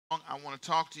I want to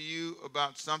talk to you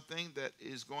about something that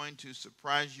is going to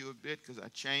surprise you a bit because I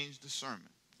changed the sermon.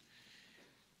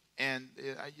 And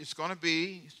it's going to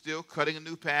be still cutting a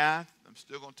new path. I'm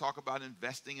still going to talk about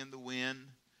investing in the wind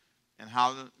and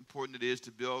how important it is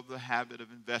to build the habit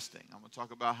of investing. I'm going to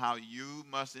talk about how you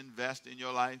must invest in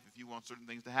your life if you want certain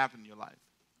things to happen in your life.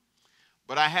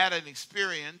 But I had an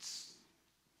experience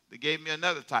that gave me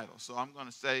another title, so I'm going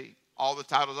to say all the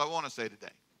titles I want to say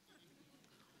today.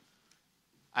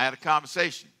 I had a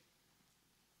conversation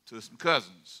with some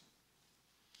cousins.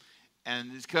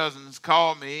 And these cousins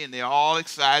called me, and they're all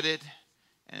excited,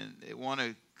 and they want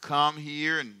to come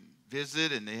here and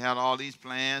visit, and they had all these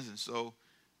plans. And so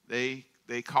they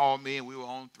called me, and we were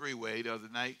on three-way the other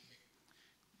night.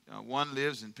 One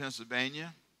lives in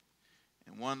Pennsylvania,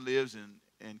 and one lives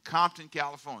in Compton,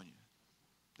 California.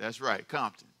 That's right,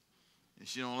 Compton. And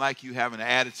she don't like you having an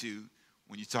attitude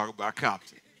when you talk about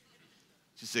Compton.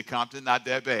 She said, Compton, not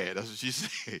that bad. That's what she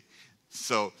said.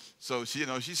 So she,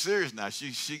 she's serious now.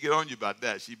 She get on you about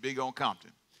that. She big on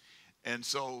Compton. And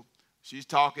so she's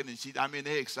talking, and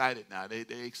they're excited now. They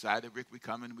excited. Rick, we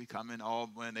coming. All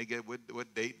when they get what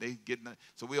date they getting.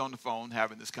 So we on the phone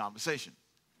having this conversation.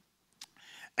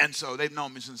 And so they've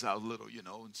known me since I was little,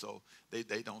 and so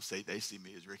they don't say they see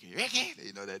me as Ricky. Ricky,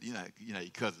 that your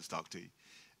cousins talk to you.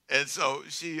 And so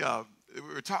we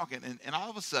were talking, and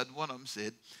all of a sudden one of them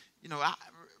said,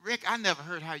 Rick, I never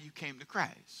heard how you came to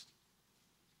Christ.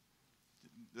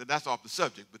 That's off the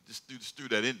subject, but just threw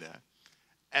that in there.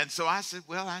 And so I said,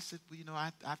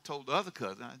 I've told the other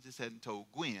cousin. I just hadn't told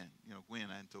Gwen. I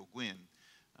hadn't told Gwen.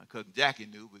 Cousin Jackie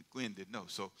knew, but Gwen didn't know.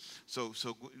 So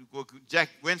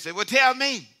Gwen said, well, tell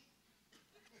me.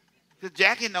 Because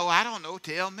Jackie know, I don't know,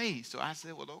 tell me. So I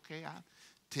said, well, okay, I'll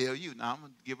tell you. Now I'm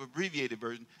going to give an abbreviated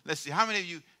version. Let's see, how many of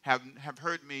you have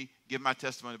heard me give my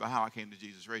testimony about how I came to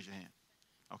Jesus? Raise your hand.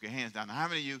 Okay, hands down. Now, how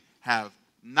many of you have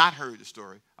not heard the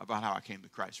story about how I came to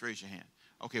Christ? Raise your hand.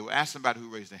 Okay, well, ask somebody who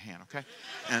raised their hand, okay?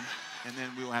 And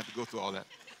then we won't have to go through all that.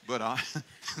 But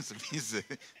so he said,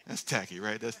 that's tacky,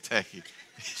 right? That's tacky.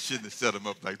 Shouldn't have set them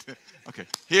up like that. Okay,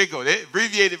 here you go. The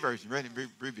abbreviated version. Ready?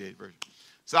 Abbreviated version.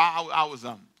 So I was,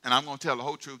 and I'm going to tell the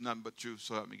whole truth, nothing but truth,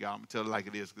 so help me God. I'm going to tell it like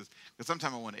it is, because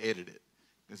sometimes I want to edit it.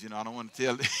 Because, I don't want to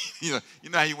tell, you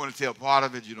know how you want to tell part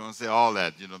of it, you don't want to say all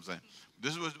that, you know what I'm saying?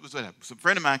 This was what happened. So a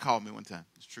friend of mine called me one time.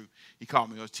 It's true. He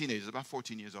called me. I was a teenager, about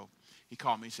 14 years old. He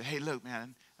called me. He said, hey, look,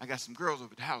 man, I got some girls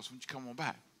over at the house. Why don't you come on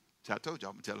by? So I told you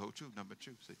I'm going to tell the whole truth, nothing but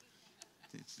truth.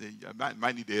 See, I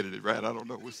might need to edit it, right? I don't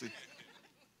know. We'll see.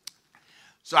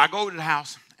 So I go to the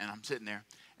house, and I'm sitting there.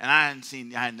 And I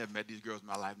had never met these girls in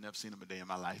my life, never seen them a day in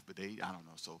my life. But I don't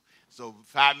know. So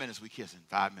 5 minutes we kissing,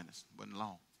 5 minutes. Wasn't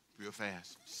long, real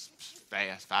fast.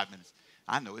 Fast, 5 minutes.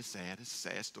 I know it's sad. It's a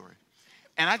sad story.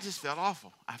 And I just felt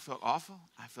awful. I felt awful.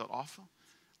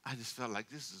 I just felt like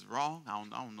this is wrong. I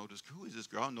don't know this. Who is this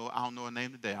girl? I don't know her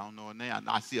name today. I don't know her name.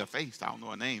 I see her face. I don't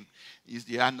know her name.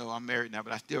 I know I'm married now,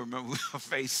 but I still remember her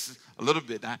face a little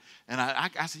bit. I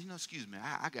said, excuse me.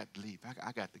 I got to leave.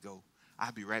 I got to go.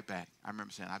 I'll be right back. I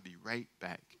remember saying, I'll be right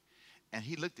back. And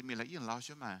he looked at me like, you lost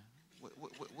your mind.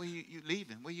 Where you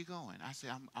leaving? Where you going? I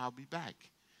said, I'll be back.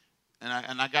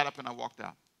 And I got up and I walked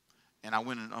out. And I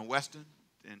went on Western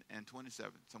and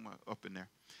 27, somewhere up in there.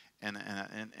 And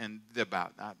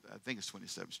about, I think it's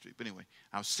 27th Street. But anyway,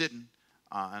 I was sitting,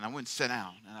 and I went and sat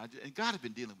down. And God had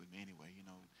been dealing with me anyway.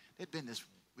 There'd been this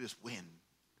wind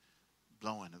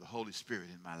blowing of the Holy Spirit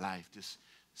in my life, just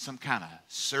some kind of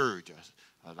surge,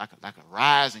 like a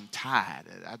rising tide.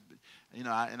 And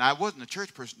I wasn't a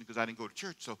church person because I didn't go to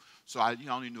church. So I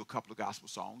only knew a couple of gospel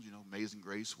songs, Amazing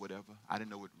Grace, whatever. I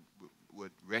didn't know what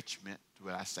wretch meant,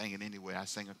 but I sang it anyway. I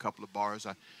sang a couple of bars.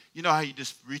 You know how you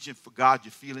just reaching for God,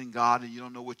 you're feeling God, and you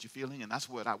don't know what you're feeling, and that's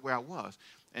where I was.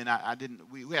 And I didn't.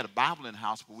 We had a Bible in the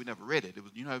house, but we never read it. It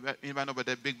was, anybody know about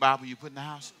that big Bible you put in the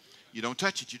house? You don't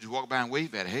touch it. You just walk by and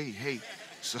wave at it. Hey.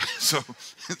 So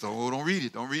don't read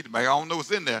it. Don't read it. I don't know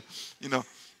what's in there.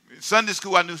 Sunday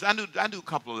school, I knew a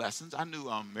couple of lessons. I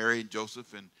knew Mary and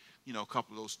Joseph and a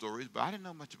couple of those stories, but I didn't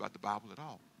know much about the Bible at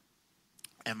all.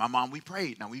 And my mom, we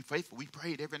prayed. Now, we faithful. We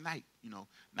prayed every night. Now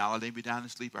I lay me down to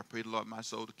sleep. I pray the Lord my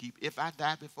soul to keep. If I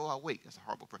die before I wake, that's a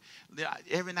horrible prayer.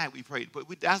 Every night we prayed. But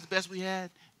that's the best we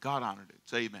had. God honored it.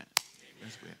 Say amen.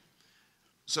 That's weird.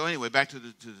 So anyway, back to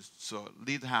so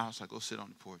leave the house. I go sit on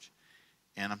the porch.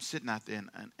 And I'm sitting out there,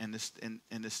 and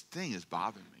this thing is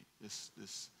bothering me.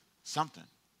 This something.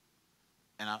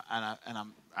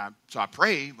 So I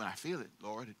pray when I feel it.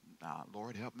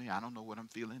 Lord, help me. I don't know what I'm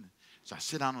feeling. So I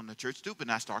sit down on the church stoop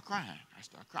and I start crying.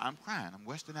 I'm crying. I'm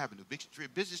Western Avenue, big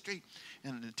street, busy street.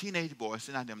 And the teenage boy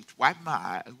sitting out there wiping my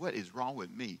eyes. What is wrong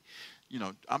with me?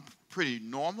 I'm pretty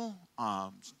normal,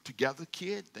 together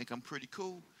kid, think I'm pretty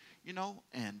cool,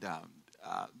 and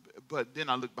but then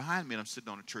I look behind me and I'm sitting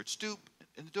on a church stoop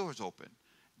and the door's open.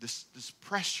 This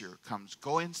pressure comes,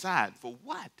 go inside. For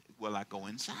what? Well, I go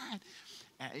inside.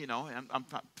 And I'm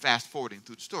fast forwarding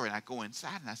through the story, and I go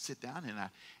inside and I sit down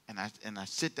and I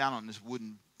sit down on this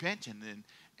wooden bench, and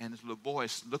this little boy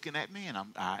is looking at me,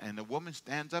 and the woman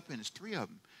stands up, and there's three of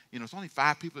them. It's only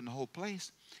 5 people in the whole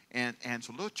place, and it's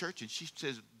a little church, and she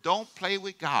says, "Don't play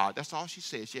with God." That's all she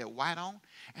said. She had white on,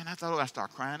 and I thought, I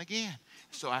start crying again.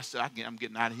 So I said, I'm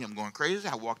getting out of here. I'm going crazy.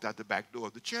 I walked out the back door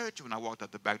of the church. When I walked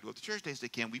out the back door of the church, they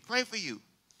said, "Can we pray for you?"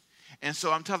 And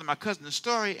so I'm telling my cousin the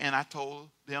story, and I told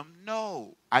them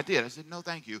no. I did. I said, "No,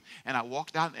 thank you." And I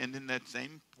walked out, and then that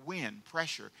same wind,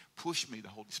 pressure, pushed me, the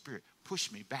Holy Spirit,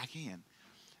 pushed me back in.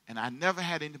 And I never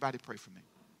had anybody pray for me.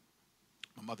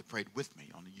 My mother prayed with me.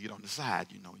 You get on the side,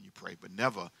 and you pray, but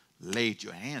never laid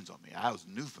your hands on me. That was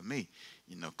new for me.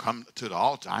 Come to the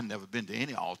altar. I've never been to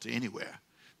any altar anywhere.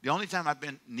 The only time I've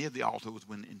been near the altar was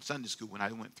when in Sunday school, when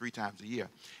I went 3 times a year.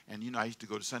 And, I used to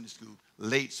go to Sunday school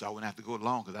late, so I wouldn't have to go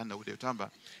long because I know what they were talking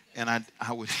about. And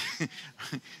I would,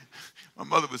 my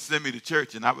mother would send me to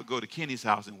church, and I would go to Kenny's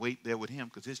house and wait there with him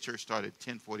because his church started at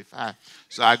 10:45.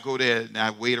 So I'd go there, and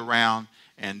I'd wait around.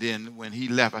 And then when he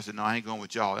left, I said, "No, I ain't going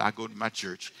with y'all. I go to my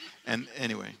church." And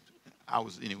anyway, I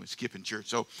was skipping church.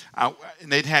 So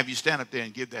and they'd have you stand up there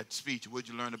and give that speech. What'd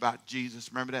you learn about Jesus?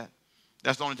 Remember that?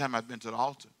 That's the only time I've been to the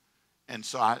altar. And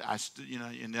so I stood,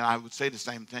 and then I would say the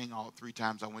same thing all 3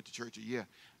 times I went to church a year.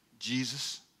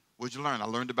 Jesus, what'd you learn? I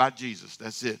learned about Jesus.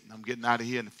 That's it. I'm getting out of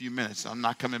here in a few minutes. I'm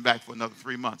not coming back for another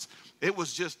 3 months. It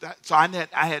was just that. So I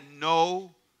had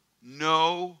no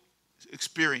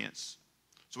experience.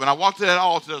 So when I walked to that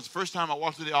altar, that was the first time I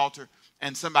walked to the altar,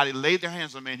 and somebody laid their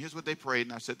hands on me, and here's what they prayed,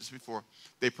 and I've said this before.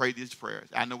 They prayed these prayers.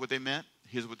 I know what they meant.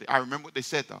 I remember what they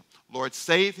said, though. "Lord,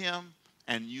 save him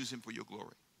and use him for your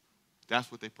glory."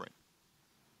 That's what they prayed.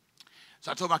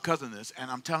 So I told my cousin this,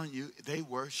 and I'm telling you,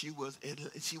 she was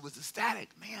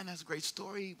ecstatic. "Man, that's a great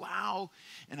story. Wow."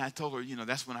 And I told her,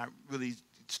 that's when I really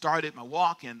started my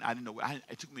walk, and I didn't know.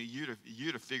 It took me a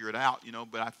year to figure it out,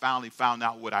 but I finally found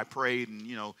out what I prayed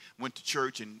and, went to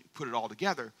church and put it all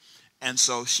together. And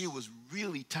so she was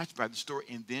really touched by the story,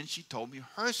 and then she told me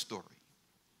her story.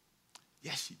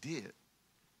 Yes, she did.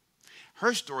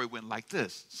 Her story went like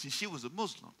this. See, she was a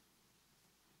Muslim.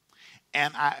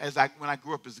 And when I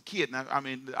grew up as a kid, and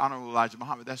the Honorable Elijah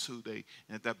Muhammad, that's who and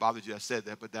if that bothers you, I said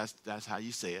that, but that's how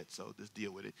you say it, so just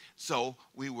deal with it. So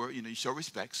we were, you show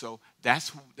respect, so that's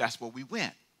where we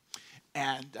went.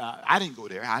 And I didn't go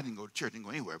there. I didn't go to church, didn't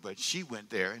go anywhere, but she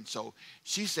went there, and so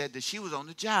she said that she was on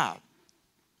the job.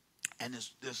 And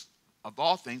this of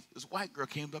all things, this white girl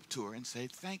came up to her and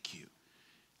said, "Thank you."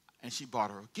 And she bought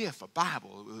her a gift, a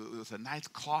Bible. It was a nice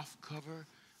cloth cover.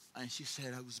 And she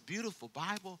said, "It was a beautiful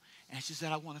Bible." And she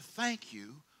said, "I want to thank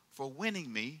you for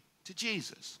winning me to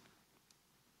Jesus."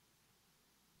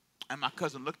 And my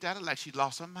cousin looked at her like she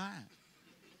lost her mind.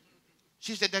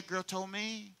 She said, "That girl told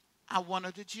me I won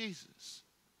her to Jesus."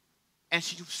 And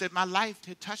she said my life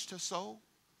had touched her so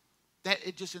that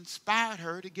it just inspired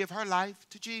her to give her life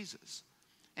to Jesus.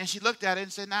 And she looked at it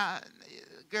and said, "Now,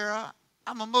 girl,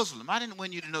 I'm a Muslim. I didn't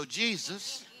win you to know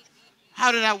Jesus.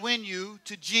 How did I win you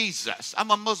to Jesus? I'm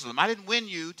a Muslim. I didn't win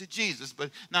you to Jesus." But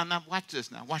now watch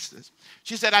this. Now watch this.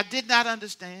 She said, "I did not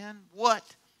understand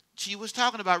what she was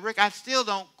talking about, Rick. I still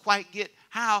don't quite get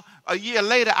how a year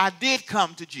later I did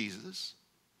come to Jesus.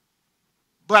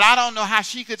 But I don't know how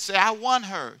she could say I won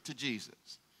her to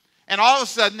Jesus." And all of a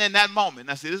sudden in that moment,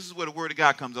 I said, this is where the Word of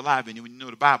God comes alive in you when you know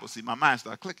the Bible. See, my mind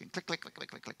started clicking, click, click, click, click,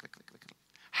 click, click, click, click, click.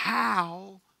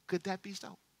 How could that be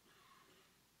so?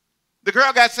 The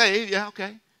girl got saved, yeah,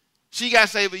 okay. She got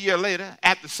saved a year later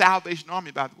at the Salvation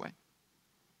Army, by the way.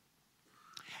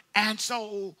 And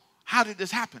so, how did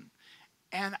this happen?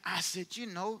 And I said,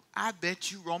 I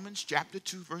bet you Romans chapter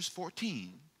 2, verse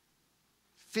 14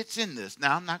 fits in this.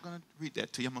 Now, I'm not going to read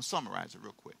that to you. I'm going to summarize it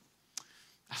real quick.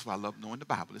 That's why I love knowing the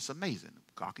Bible. It's amazing.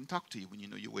 God can talk to you when you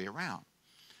know your way around.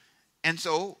 And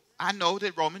so, I know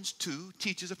that Romans 2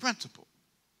 teaches a principle.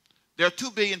 There are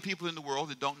 2 billion people in the world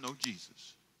that don't know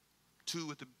Jesus.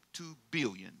 2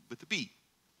 billion with a B.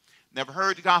 Never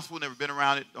heard the gospel, never been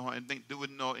around it, or they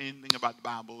wouldn't know anything about the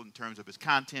Bible in terms of its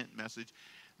content, message.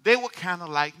 They were kind of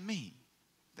like me.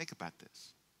 Think about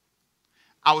this.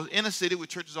 I was in a city with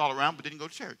churches all around, but didn't go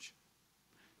to church.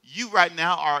 You right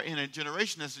now are in a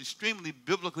generation that's extremely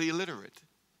biblically illiterate.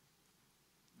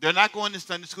 They're not going to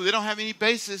Sunday school. They don't have any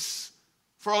basis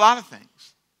for a lot of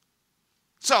things.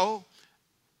 So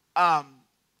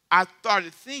I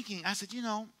started thinking, I said,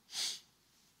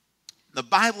 The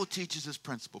Bible teaches this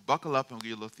principle. Buckle up and I'll give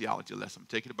you a little theology lesson. I'm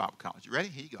taking to Bible college. You ready?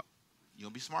 Here you go. You're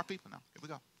going to be smart people now. Here we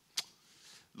go.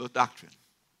 A little doctrine.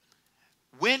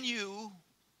 When you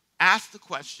ask the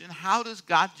question, how does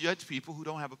God judge people who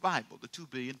don't have a Bible? The 2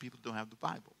 billion people don't have the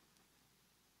Bible.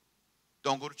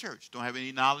 Don't go to church. Don't have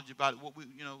any knowledge about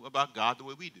about God the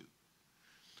way we do.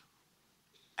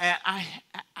 And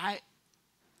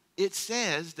it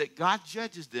says that God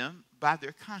judges them by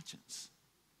their conscience.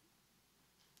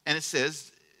 And it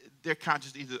says their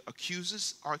conscience either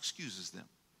accuses or excuses them.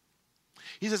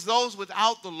 He says those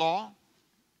without the law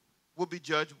will be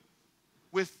judged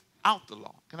without the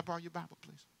law. Can I borrow your Bible,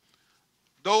 please?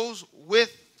 Those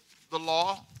with the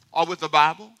law or with the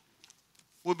Bible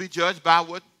will be judged by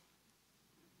what?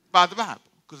 By the Bible,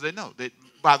 because they know that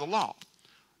by the law.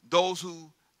 Those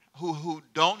who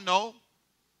don't know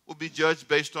will be judged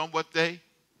based on what they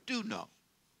do know.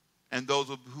 And those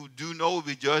who do know will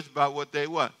be judged by what they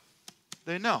what?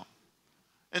 They know.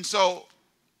 And so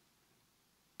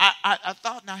I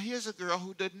thought, now here's a girl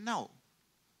who didn't know.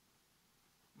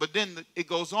 But then it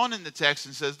goes on in the text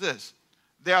and says this.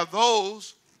 There are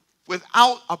those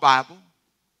without a Bible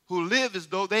who live as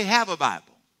though they have a Bible.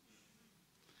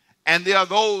 And there are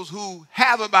those who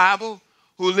have a Bible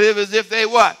who live as if they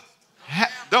what?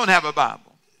 Don't have a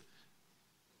Bible.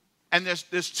 And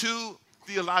there's 2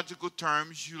 theological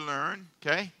terms you learn,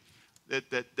 okay,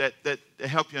 that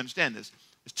help you understand this.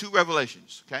 There's 2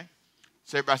 revelations, okay?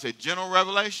 So everybody say general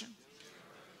revelation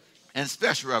and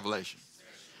special revelation.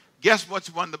 Guess which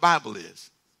one the Bible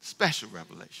is? Special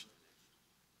revelation.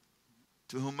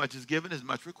 To whom much is given is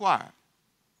much required.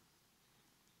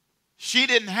 She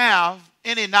didn't have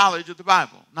any knowledge of the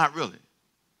Bible. Not really.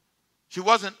 She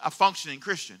wasn't a functioning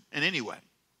Christian in any way.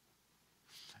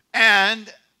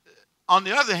 And on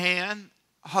the other hand,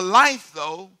 her life,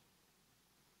 though,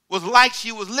 was like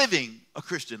she was living a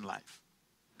Christian life.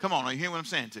 Come on, are you hearing what I'm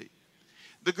saying to you?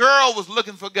 The girl was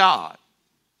looking for God.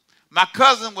 My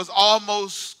cousin was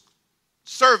almost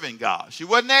serving God. She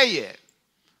wasn't there yet,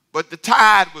 but the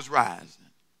tide was rising.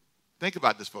 Think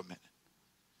about this for a minute.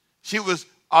 She was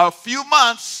a few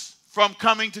months from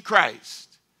coming to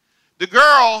Christ. The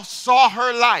girl saw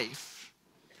her life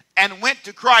and went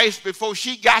to Christ before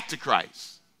she got to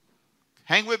Christ.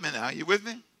 Hang with me now. You with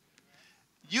me?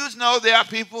 You know there are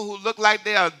people who look like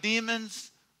they are demons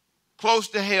close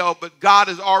to hell, but God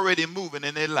is already moving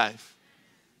in their life.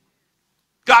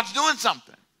 God's doing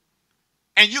something,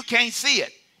 and you can't see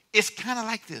it. It's kind of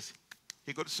like this.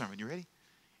 Here go the sermon. You ready?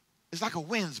 It's like a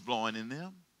wind's blowing in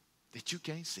them that you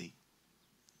can't see.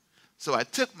 So I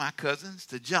took my cousins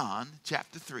to John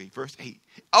chapter 3, verse 8.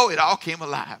 Oh, it all came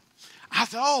alive. I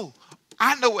said, oh,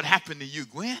 I know what happened to you,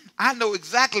 Gwen. I know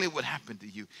exactly what happened to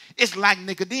you. It's like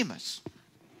Nicodemus.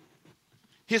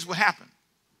 Here's what happened.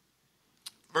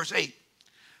 Verse 8.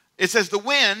 It says, the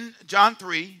wind, John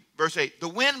 3, verse 8, the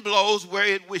wind blows where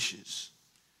it wishes,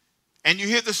 and you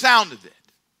hear the sound of it,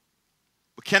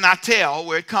 but cannot tell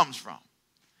where it comes from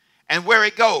and where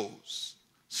it goes.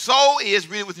 So is,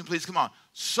 read it with me, please, come on.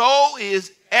 So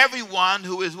is everyone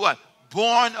who is what?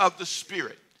 Born of the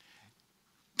Spirit.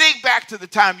 Think back to the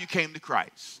time you came to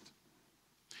Christ.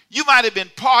 You might have been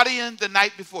partying the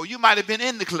night before. You might have been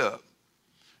in the club.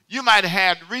 You might have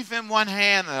had reef in one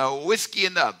hand and a whiskey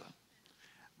in the other.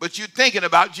 But you're thinking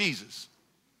about Jesus.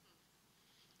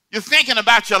 You're thinking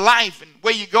about your life and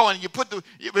where you're going.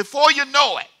 Before you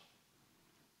know it,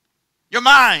 your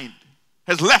mind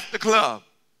has left the club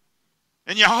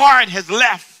and your heart has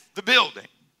left the building.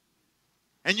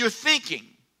 And you're thinking,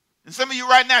 and some of you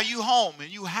right now, you home and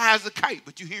you high as a kite,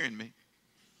 but you're hearing me.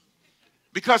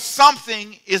 Because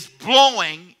something is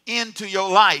blowing into your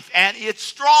life and it's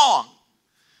strong.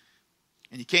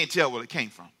 And you can't tell where it came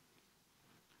from.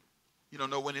 You don't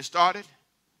know when it started,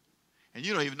 and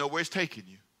you don't even know where it's taking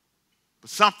you. But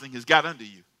something has got under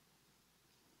you.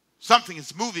 Something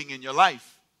is moving in your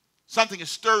life. Something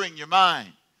is stirring your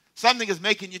mind. Something is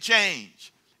making you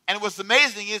change. And what's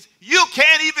amazing is you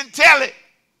can't even tell it.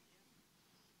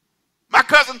 My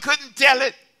cousin couldn't tell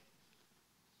it.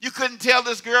 You couldn't tell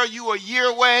this girl you are a year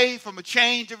away from a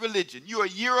change of religion. You are a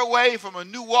year away from a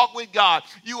new walk with God.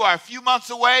 You are a few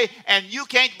months away, and you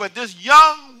can't, but this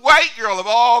young white girl of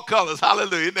all colors,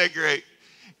 hallelujah, isn't that great?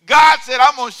 God said,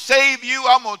 I'm going to save you.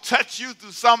 I'm going to touch you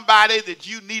through somebody that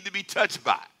you need to be touched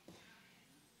by.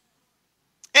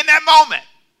 In that moment,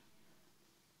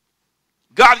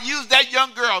 God used that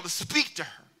young girl to speak to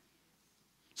her.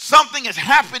 Something is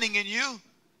happening in you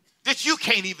that you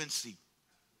can't even see.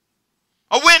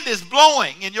 A wind is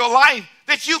blowing in your life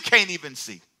that you can't even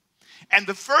see. And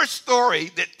the first story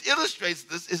that illustrates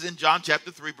this is in John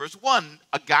chapter 3, verse 1,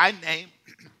 a guy named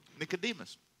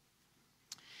Nicodemus.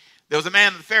 There was a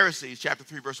man of the Pharisees, chapter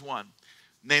 3, verse 1,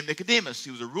 named Nicodemus. He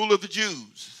was a ruler of the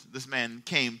Jews. This man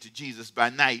came to Jesus by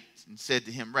night and said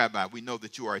to him, Rabbi, we know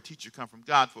that you are a teacher come from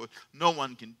God, for no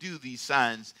one can do these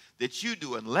signs that you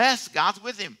do unless God's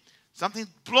with him. Something's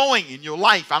blowing in your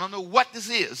life. I don't know what this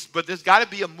is, but there's got to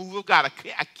be a move of God.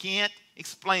 I can't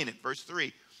explain it. Verse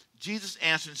 3, Jesus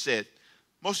answered and said,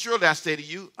 most surely I say to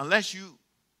you, unless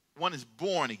one is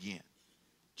born again,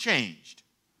 changed,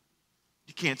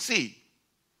 you can't see.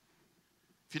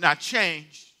 If you're not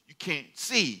changed, you can't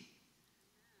see.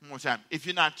 One more time. If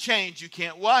you're not changed, you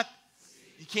can't what?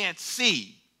 You can't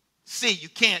see. See, you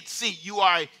can't see. You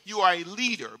are a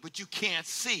leader, but you can't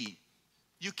see.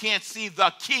 You can't see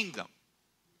the kingdom.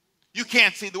 You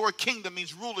can't see. The word kingdom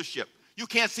means rulership. You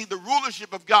can't see the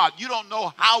rulership of God. You don't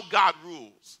know how God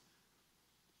rules.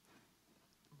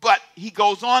 But he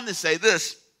goes on to say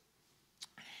this.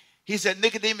 He said,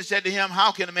 Nicodemus said to him,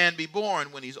 how can a man be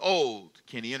born when he's old?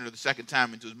 Can he enter the second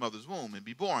time into his mother's womb and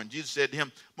be born? Jesus said to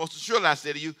him, most assuredly I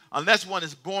say to you, unless one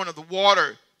is born of the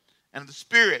water and of the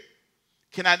Spirit,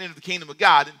 cannot enter the kingdom of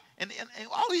God. And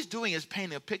all he's doing is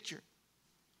painting a picture.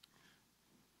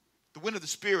 The wind of the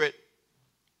Spirit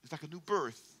is like a new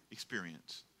birth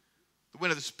experience. The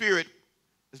wind of the Spirit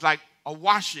is like a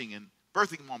washing and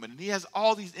birthing moment. And he has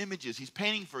all these images he's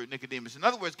painting for Nicodemus. In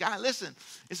other words, God, listen,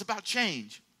 it's about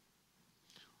change.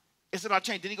 It's about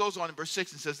change. Then he goes on in verse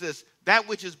 6 and says this, that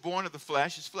which is born of the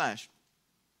flesh is flesh.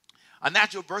 A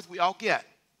natural birth we all get.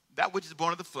 That which is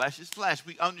born of the flesh is flesh.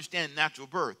 We understand natural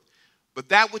birth. But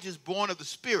that which is born of the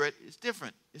Spirit is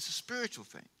different. It's a spiritual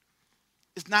thing.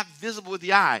 It's not visible with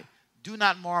the eye. Do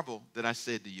not marvel that I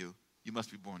said to you, you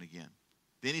must be born again.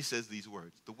 Then he says these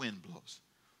words, the wind blows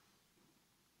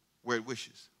where it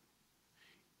wishes.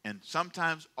 And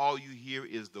sometimes all you hear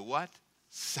is the what?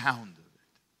 Sound of it.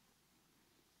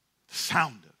 The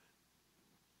sound of it.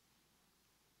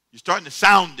 You're starting to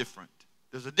sound different.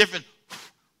 There's a different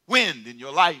wind in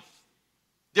your life.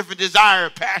 Different desire,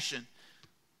 passion.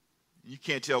 You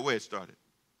can't tell where it started.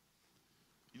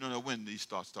 You don't know when these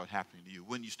thoughts start happening to you.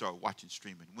 When you start watching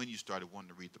streaming. When you started wanting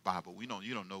to read the Bible.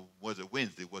 You don't know, was it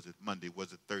Wednesday? Was it Monday?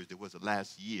 Was it Thursday? Was it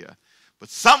last year? But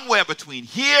somewhere between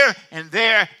here and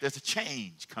there, there's a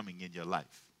change coming in your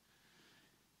life.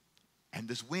 And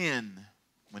this wind,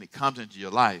 when it comes into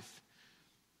your life,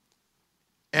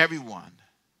 everyone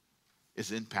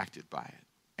is impacted by it.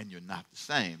 And you're not the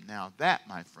same. Now that,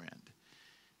 my friend,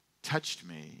 touched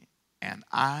me. And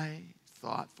I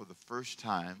thought for the first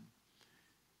time,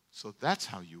 so that's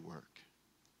how you work,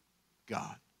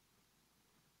 God.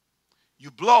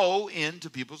 You blow into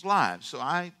people's lives. So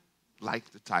I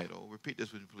like the title. Repeat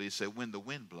this with me, please. Say, when the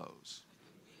wind blows.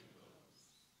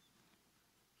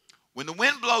 When the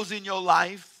wind blows in your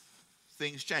life,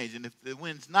 things change. And if the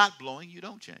wind's not blowing, you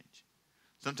don't change.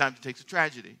 Sometimes it takes a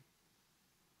tragedy.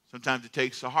 Sometimes it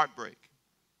takes a heartbreak.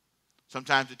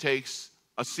 Sometimes it takes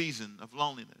a season of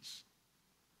loneliness.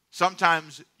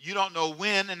 Sometimes you don't know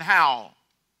when and how.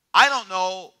 I don't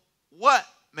know what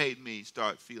made me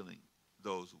start feeling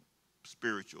those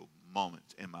spiritual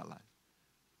moments in my life.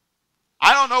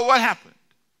 I don't know what happened.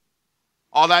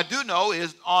 All I do know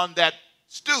is on that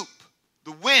stoop,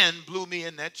 the wind blew me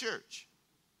in that church.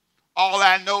 All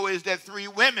I know is that 3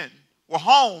 women were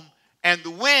home and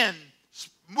the wind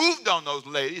moved on those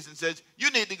ladies and says, you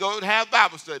need to go and have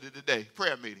Bible study today,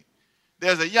 prayer meeting.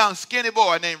 There's a young skinny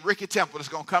boy named Ricky Temple that's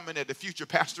going to come in there, the future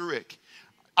Pastor Rick.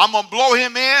 I'm going to blow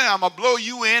him in, I'm going to blow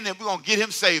you in, and we're going to get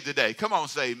him saved today. Come on,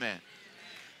 say amen.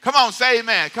 Come on, say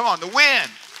amen. Come on, the wind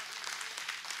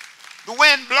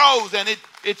blows and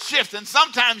it shifts. And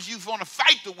sometimes you want to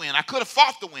fight the wind. I could have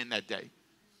fought the wind that day.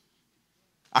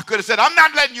 I could have said, I'm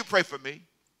not letting you pray for me.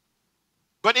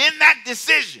 But in that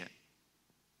decision,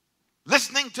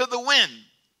 listening to the wind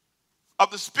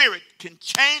of the Spirit can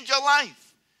change your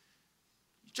life.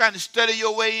 You're trying to study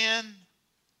your way in.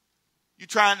 You're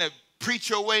trying to preach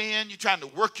your way in. You're trying to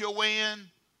work your way in.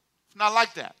 It's not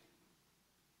like that.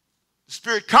 The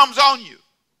Spirit comes on you,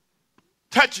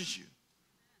 touches you,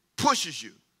 pushes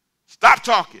you. Stop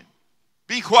talking.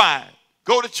 Be quiet.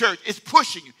 Go to church. It's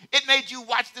pushing you. It made you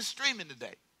watch the streaming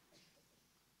today.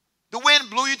 The wind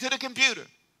blew you to the computer.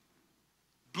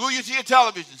 Blew you to your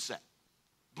television set.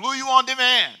 Blew you on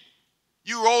demand.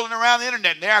 You rolling around the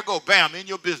internet, and there I go, bam, in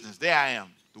your business. There I am.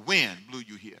 The wind blew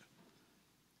you here.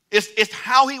 It's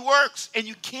how he works, and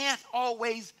you can't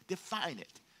always define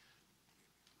it.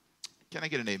 Can I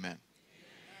get an amen?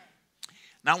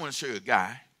 Now I want to show you a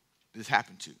guy this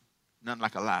happened to. Nothing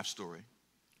like a live story.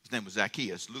 His name was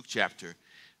Zacchaeus. Luke chapter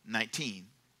 19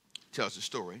 tells the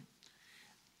story.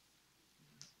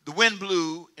 The wind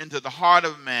blew into the heart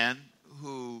of a man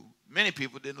who many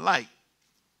people didn't like.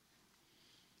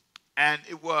 And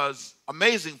it was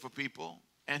amazing for people.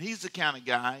 And he's the kind of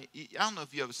guy, I don't know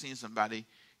if you ever seen somebody,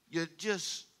 you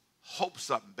just hope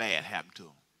something bad happened to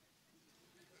them.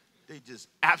 They just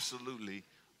absolutely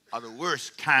are the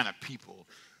worst kind of people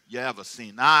you ever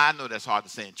seen. Now, I know that's hard to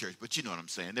say in church, but you know what I'm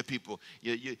saying. They're people,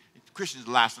 Christians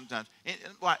lie sometimes. And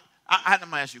I'm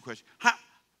going to ask you a question.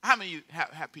 How many of you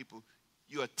have people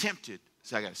you are tempted,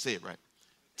 so I got to say it right,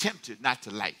 tempted not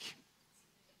to like?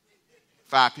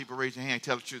 5 people raise your hand,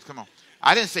 tell the truth. Come on.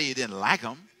 I didn't say you didn't like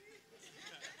them.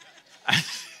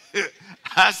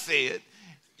 I said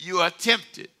you are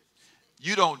tempted.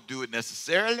 You don't do it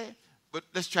necessarily, but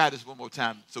let's try this one more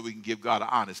time so we can give God an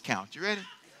honest count. You ready?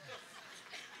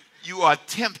 You are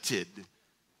tempted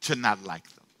to not like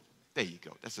them. There you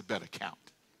go. That's a better count.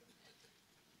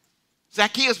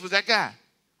 Zacchaeus was that guy.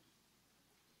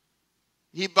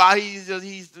 He was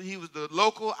the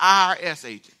local IRS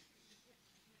agent.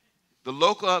 The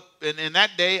local, and in that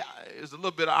day, there's a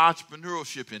little bit of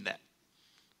entrepreneurship in that.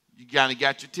 You kind of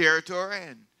got your territory,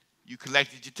 and you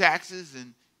collected your taxes,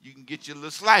 and you can get your little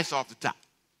slice off the top.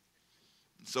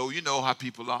 And so you know how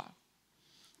people are.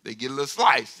 They get a little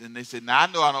slice, and they say, now, I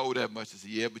know I don't owe that much. I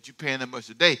said, yeah, but you're paying that much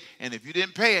a day. And if you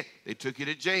didn't pay it, they took you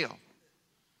to jail.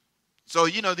 So,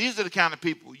 these are the kind of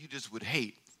people you just would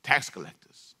hate, tax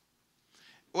collectors.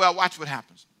 Well, watch what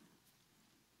happens.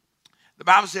 The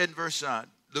Bible said in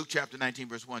Luke chapter 19,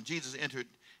 verse 1, Jesus entered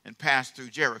and passed through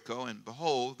Jericho, and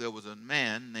behold, there was a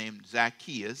man named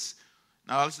Zacchaeus.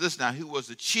 Now, let's listen now. He was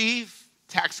a chief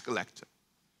tax collector.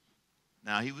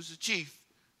 Now, he was a chief,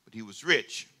 but he was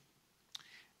rich.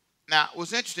 Now,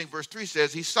 what's interesting, verse 3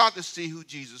 says, he sought to see who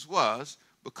Jesus was,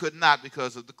 but could not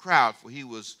because of the crowd, for he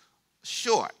was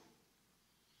short.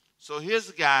 So here's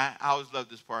the guy, I always love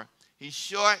this part. He's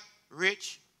short,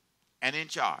 rich, and in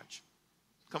charge.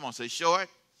 Come on, say short,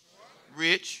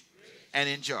 rich, and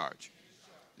in charge.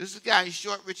 This is a guy, he's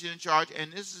short, rich, and in charge, and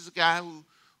this is a guy who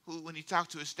when he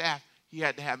talked to his staff, he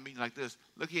had to have a meeting like this.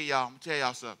 Look here, y'all, I'm going to tell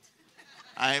y'all something.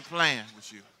 I ain't playing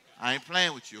with you. I ain't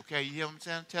playing with you, okay? You hear what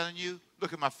I'm telling you?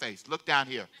 Look at my face. Look down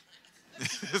here.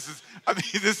 This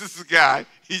is the guy.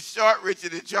 He's short, rich,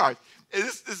 and in charge. And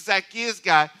this Zacchaeus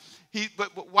guy,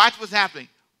 but watch what's happening.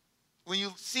 When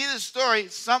you see this story,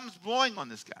 something's blowing on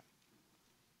this guy.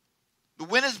 The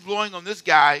wind is blowing on this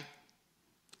guy,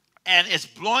 and it's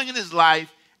blowing in his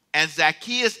life, and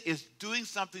Zacchaeus is doing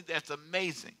something that's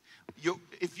amazing.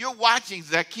 If you're watching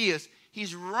Zacchaeus,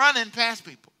 he's running past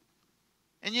people.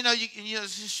 And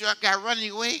this short guy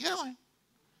running, where he going?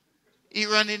 He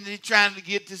running and he's trying to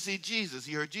get to see Jesus.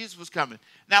 He heard Jesus was coming.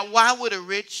 Now, why would a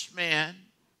rich man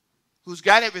who's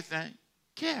got everything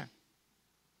care?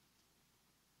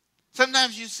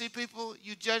 Sometimes you see people,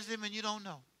 you judge them, and you don't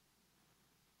know.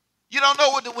 You don't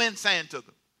know what the wind's saying to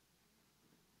them.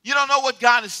 You don't know what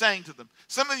God is saying to them.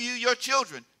 Some of you, your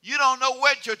children, you don't know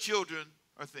what your children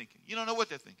are thinking. You don't know what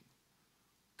they're thinking.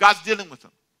 God's dealing with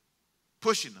them,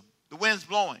 pushing them. The wind's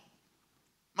blowing.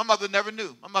 My mother never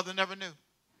knew.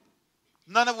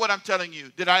 None of what I'm telling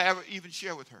you did I ever even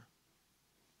share with her.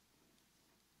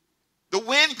 The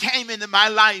wind came into my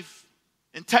life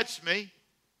and touched me,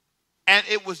 and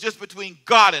it was just between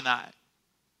God and I.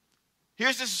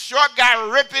 Here's this short guy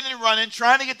ripping and running,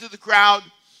 trying to get to the crowd,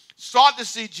 sought to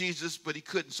see Jesus, but he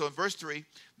couldn't. So in verse 3,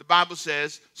 the Bible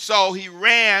says, so he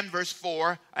ran, verse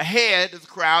 4, ahead of the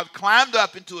crowd, climbed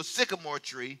up into a sycamore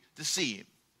tree to see him.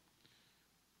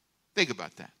 Think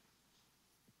about that.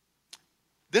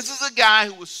 This is a guy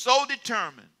who was so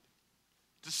determined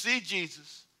to see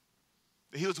Jesus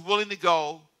that he was willing to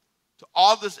go to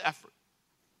all this effort.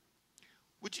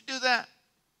 Would you do that?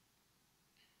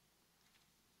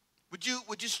 Would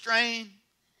you strain?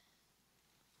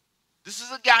 This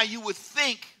is a guy you would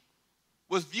think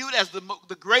was viewed as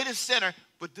the greatest sinner,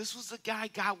 but this was the guy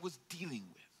God was dealing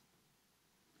with.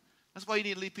 That's why you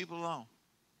need to leave people alone.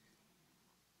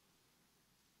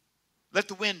 Let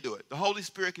the wind do it. The Holy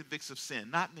Spirit convicts of sin,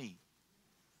 not me.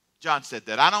 John said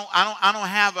that. I don't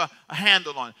have a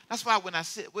handle on it. That's why when I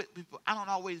sit with people, I don't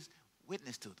always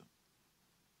witness to them.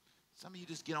 Some of you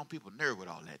just get on people's nerve with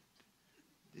all that.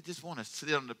 They just want to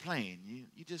sit on the plane.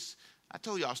 I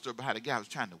told y'all a story about how the guy was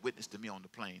trying to witness to me on the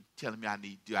plane, telling me I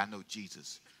know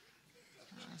Jesus.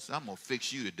 I said, I'm going to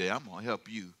fix you today. I'm going to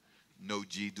help you know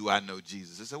do I know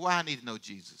Jesus? I said, why I need to know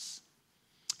Jesus?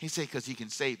 He said, because he can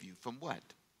save you. From what?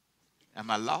 Am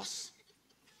I lost?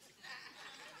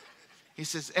 He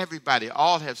says, everybody,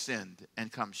 all have sinned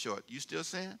and come short. You still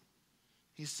sin?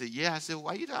 He said, yeah. I said,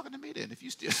 why are you talking to me then? If you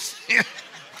still sin,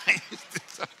 why you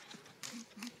still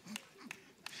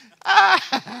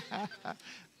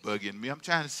bugging me. I'm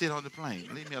trying to sit on the plane.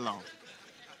 Leave me alone.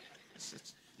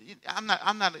 I'm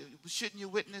not, shouldn't you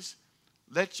witness?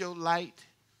 Let your light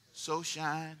so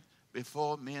shine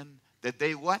before men that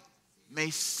they what? May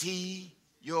see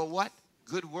your what?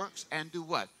 Good works and do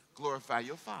what? Glorify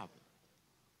your Father.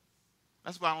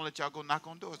 That's why I don't let y'all go knock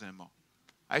on doors anymore.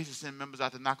 I used to send members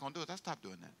out to knock on doors. I stopped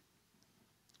doing that.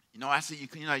 You know, I see you.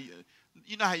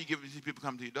 You know how you give these people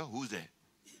come to your door? Who's that?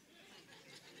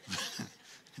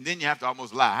 And then you have to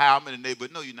almost lie. Hi, I'm in the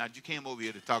neighborhood. No, you're not. You came over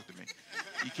here to talk to me.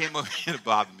 You came over here to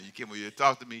bother me. You came over here to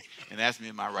talk to me and ask me,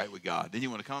 am I right with God? Then you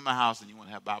want to come to my house and you want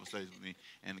to have Bible studies with me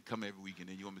and come every week. And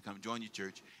then you want me to come join your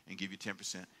church and give you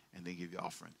 10% and then give you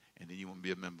offering. And then you want to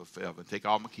be a member forever and take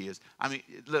all my kids. I mean,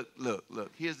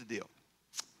 look. Here's the deal.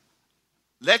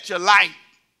 Let your light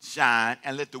shine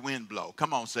and let the wind blow.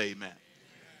 Come on, say amen.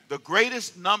 The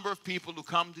greatest number of people who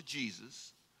come to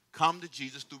Jesus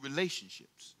through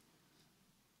relationships.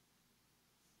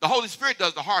 The Holy Spirit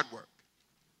does the hard work.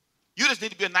 You just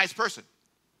need to be a nice person.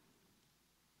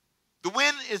 The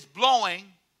wind is blowing.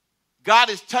 God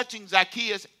is touching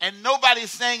Zacchaeus, and nobody is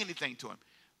saying anything to him.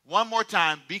 One more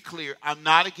time, be clear. I'm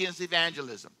not against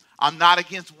evangelism. I'm not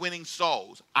against winning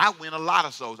souls. I win a lot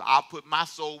of souls. I'll put my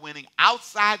soul winning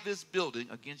outside this building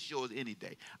against yours any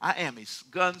day. I am a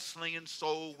gun-slinging,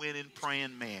 soul-winning,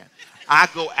 praying man. I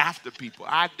go after people.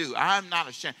 I do. I'm not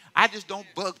ashamed. I just don't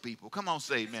bug people. Come on,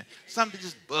 say amen. Some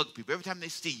just bug people. Every time they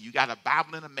see you, you got a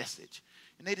Bible and a message.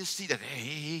 And they just see that, hey,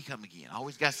 he come again.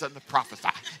 Always got something to prophesy.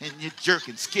 And you jerk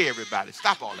and scare everybody.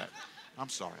 Stop all that. I'm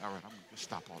sorry. All right, I'm going to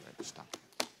stop all that. Stop.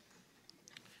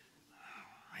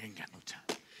 I ain't got no time.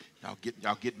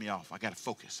 Y'all get me off. I got to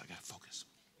focus.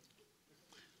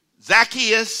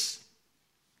 Zacchaeus,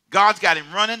 God's got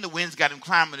him running. The wind's got him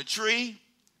climbing a tree.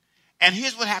 And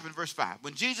here's what happened, verse 5.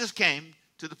 When Jesus came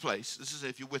to the place, this is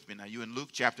if you're with me now, you're in Luke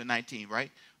chapter 19, right?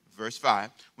 Verse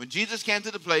 5. When Jesus came to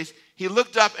the place, he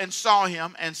looked up and saw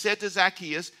him and said to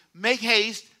Zacchaeus, make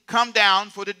haste, come down,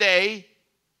 for today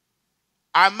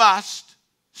I must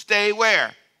stay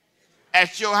where?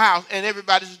 At your house. And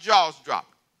everybody's jaws dropped.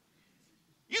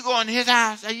 You go in his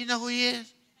house, and you know who he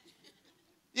is?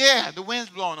 Yeah, the wind's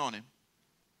blowing on him.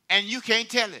 And you can't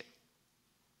tell it.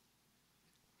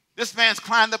 This man's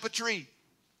climbed up a tree.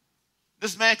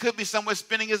 This man could be somewhere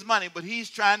spending his money, but he's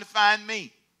trying to find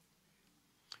me.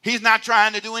 He's not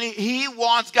trying to do anything. He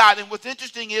wants God. And what's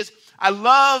interesting is, I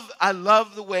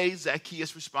love the way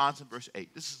Zacchaeus responds in verse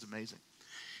 8. This is amazing.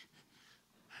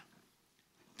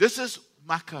 This is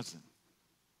my cousin.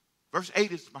 Verse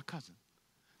 8 is my cousin.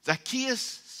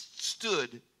 Zacchaeus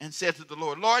stood and said to the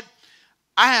Lord, Lord,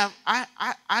 I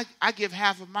give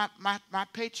half of my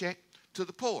paycheck to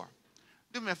the poor.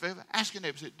 Do me a favor. Ask your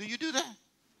neighbor. Say, do you do that?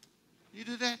 You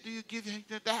do that? Do you give?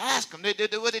 Ask them. They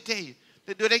what they tell you.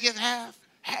 Do they give half?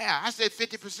 Half. I said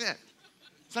 50%.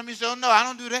 Some of you say, oh, no, I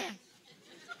don't do that.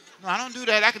 No, I don't do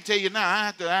that. I can tell you now. I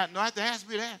have to ask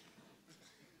me that.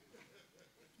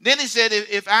 Then he said,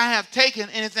 if I have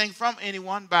taken anything from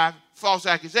anyone by false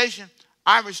accusation,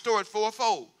 I restore it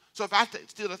fourfold. So if I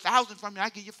steal 1,000 from you, I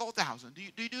give you 4,000. Do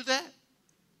you do that?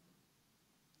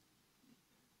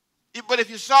 But if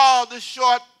you saw this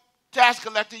short tax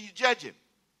collector, you judge him.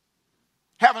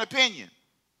 Have an opinion.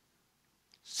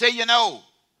 Say you know.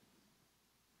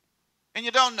 And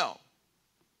you don't know.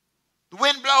 The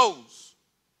wind blows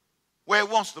where it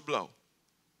wants to blow.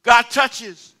 God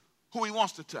touches who he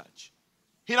wants to touch.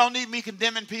 He don't need me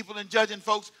condemning people and judging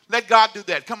folks. Let God do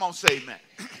that. Come on, say amen.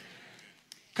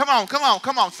 Come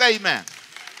on, say amen.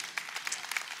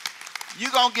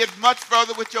 You're going to get much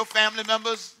further with your family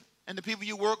members and the people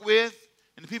you work with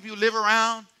and the people you live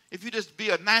around if you just be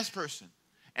a nice person.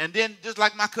 And then, just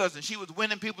like my cousin, she was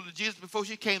winning people to Jesus before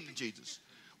she came to Jesus.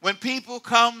 When people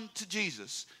come to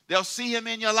Jesus, they'll see him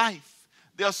in your life.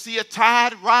 They'll see a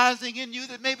tide rising in you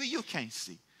that maybe you can't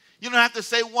see. You don't have to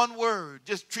say one word.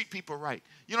 Just treat people right.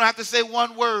 You don't have to say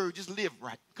one word. Just live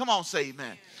right. Come on, say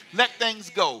amen. Let things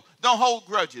go. Don't hold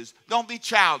grudges. Don't be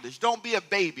childish. Don't be a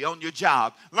baby on your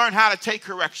job. Learn how to take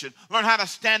correction. Learn how to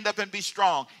stand up and be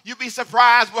strong. You'd be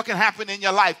surprised what can happen in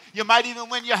your life. You might even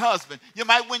win your husband. You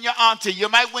might win your auntie. You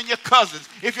might win your cousins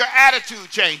if your attitude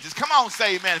changes. Come on,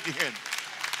 say amen if you hear me.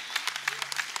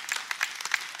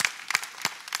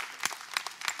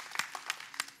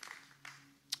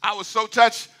 I was so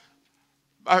touched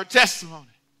by her testimony.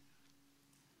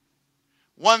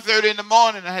 1:30 in the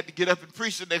morning, I had to get up and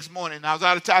preach the next morning. I was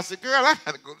out of time. I said, girl, I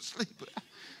got to go to sleep. I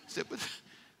said, but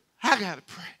I got to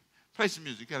pray. Play some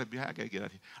music. I got to get out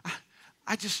of here.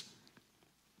 I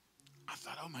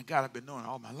thought, oh, my God, I've been knowing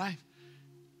all my life.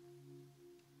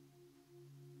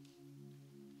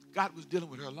 God was dealing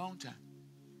with her a long time.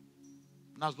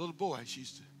 When I was a little boy, she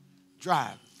used to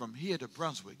drive from here to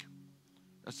Brunswick.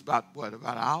 That's about an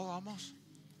hour almost,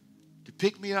 to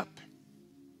pick me up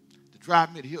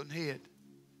drive me to Hilton Head.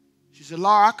 She said,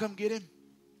 Laura, I'll come get him.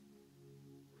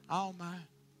 I don't mind.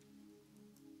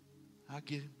 I'll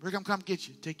get him. Rick, I'm come get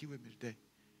you. Take you with me today.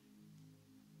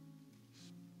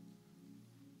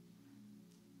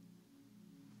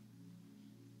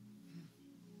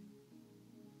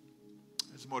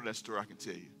 There's more to that story I can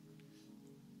tell you.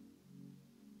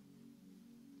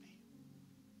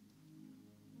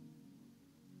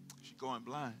 She's going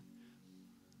blind.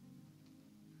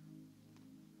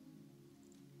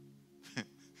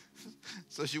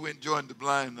 So she went and joined the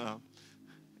blind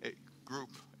group,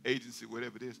 agency,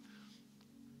 whatever it is.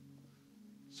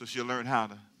 So she'll learn how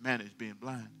to manage being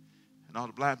blind. And all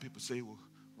the blind people say, well,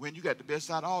 when you got the best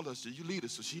out of all of us, so you lead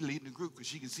us. So she's leading the group because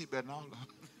she can see better than all of them.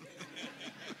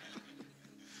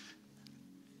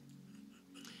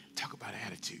 Talk about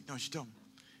attitude. No, she told me,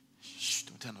 shh,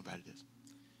 don't tell nobody this.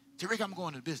 Say, Rick, I'm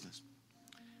going into business.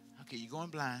 Okay, you're going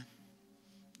blind.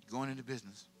 You're going into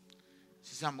business.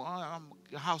 She said, I'm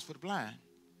a house for the blind.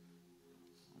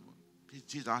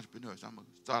 She's an entrepreneur, so I'm going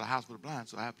to start a house for the blind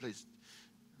so I have a place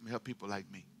to help people like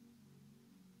me.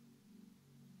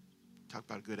 Talk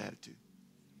about a good attitude.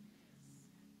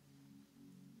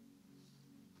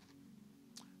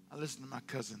 I listened to my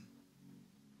cousin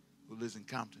who lives in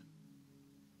Compton.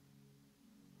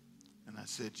 And I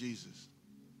said, Jesus,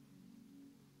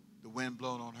 the wind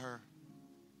blowing on her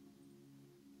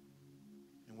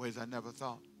in ways I never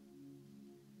thought.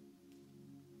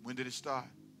 When did it start?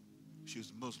 She was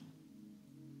a Muslim.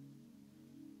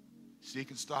 See, it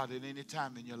can start at any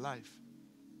time in your life.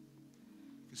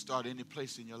 It can start any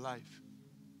place in your life.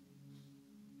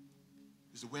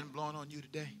 Is the wind blowing on you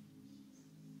today?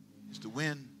 Is the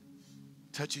wind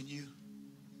touching you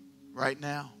right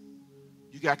now?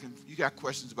 You got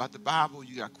questions about the Bible.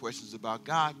 You got questions about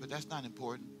God, but that's not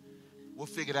important. We'll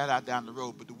figure that out down the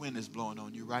road, but the wind is blowing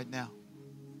on you right now.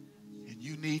 And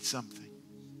you need something.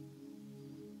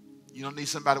 You don't need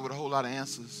somebody with a whole lot of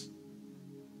answers.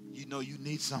 You know you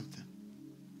need something.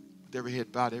 With every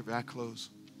head bowed, every eye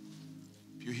closed.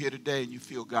 If you're here today and you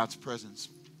feel God's presence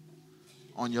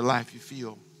on your life, you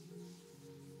feel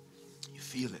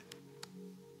it.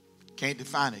 Can't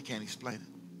define it, can't explain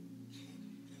it.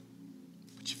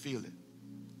 But you feel it.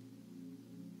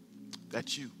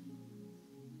 That's you.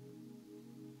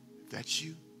 If that's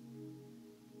you,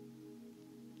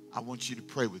 I want you to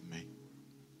pray with me.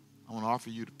 I want to offer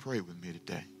you to pray with me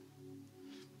today.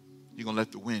 You're going to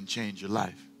let the wind change your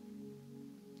life.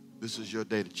 This is your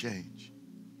day to change.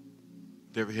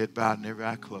 With every head bowed and every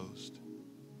eye closed.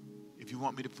 If you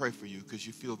want me to pray for you because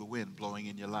you feel the wind blowing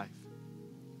in your life.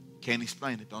 Can't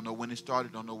explain it. Don't know when it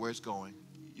started. Don't know where it's going.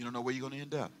 You don't know where you're going to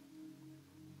end up.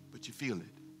 But you feel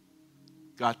it.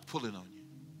 God's pulling on you.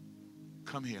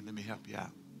 Come here. Let me help you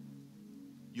out.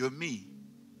 You're me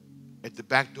at the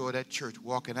back door of that church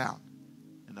walking out.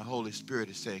 And the Holy Spirit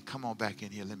is saying, come on back in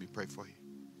here. Let me pray for you.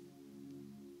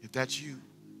 If that's you,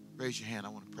 raise your hand. I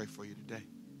want to pray for you today.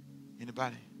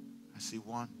 Anybody? I see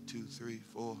 1, 2, 3,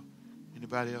 4.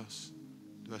 Anybody else?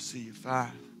 Do I see you? 5.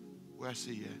 Where I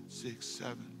see you at? 6,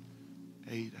 7,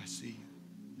 8. I see you.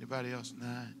 Anybody else?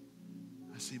 9.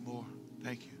 I see more.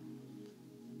 Thank you.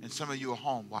 And some of you are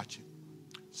home watching.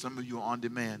 Some of you are on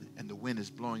demand and the wind is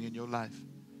blowing in your life.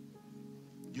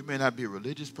 You may not be a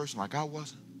religious person like I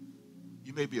wasn't.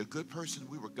 You may be a good person.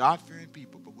 We were God-fearing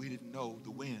people, but we didn't know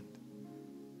the wind.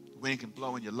 The wind can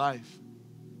blow in your life.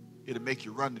 It'll make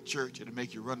you run to church. It'll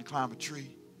make you run to climb a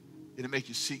tree. It'll make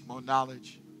you seek more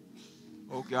knowledge.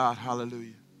 Oh, God,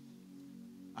 hallelujah.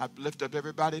 I lift up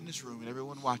everybody in this room and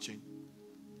everyone watching.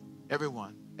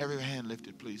 Everyone, every hand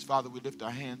lifted, please. Father, we lift our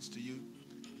hands to you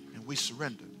and we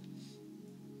surrender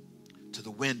to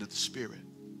the wind of the Spirit,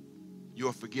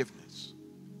 your forgiveness.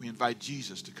 We invite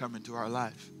Jesus to come into our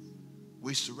life.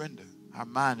 We surrender our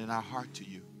mind and our heart to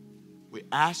you. We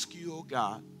ask you, oh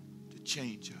God, to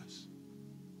change us.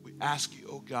 We ask you,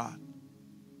 oh God,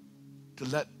 to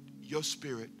let your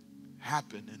Spirit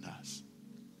happen in us.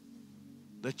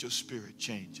 Let your Spirit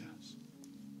change us.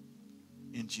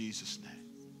 In Jesus' name.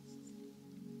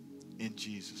 In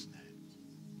Jesus' name.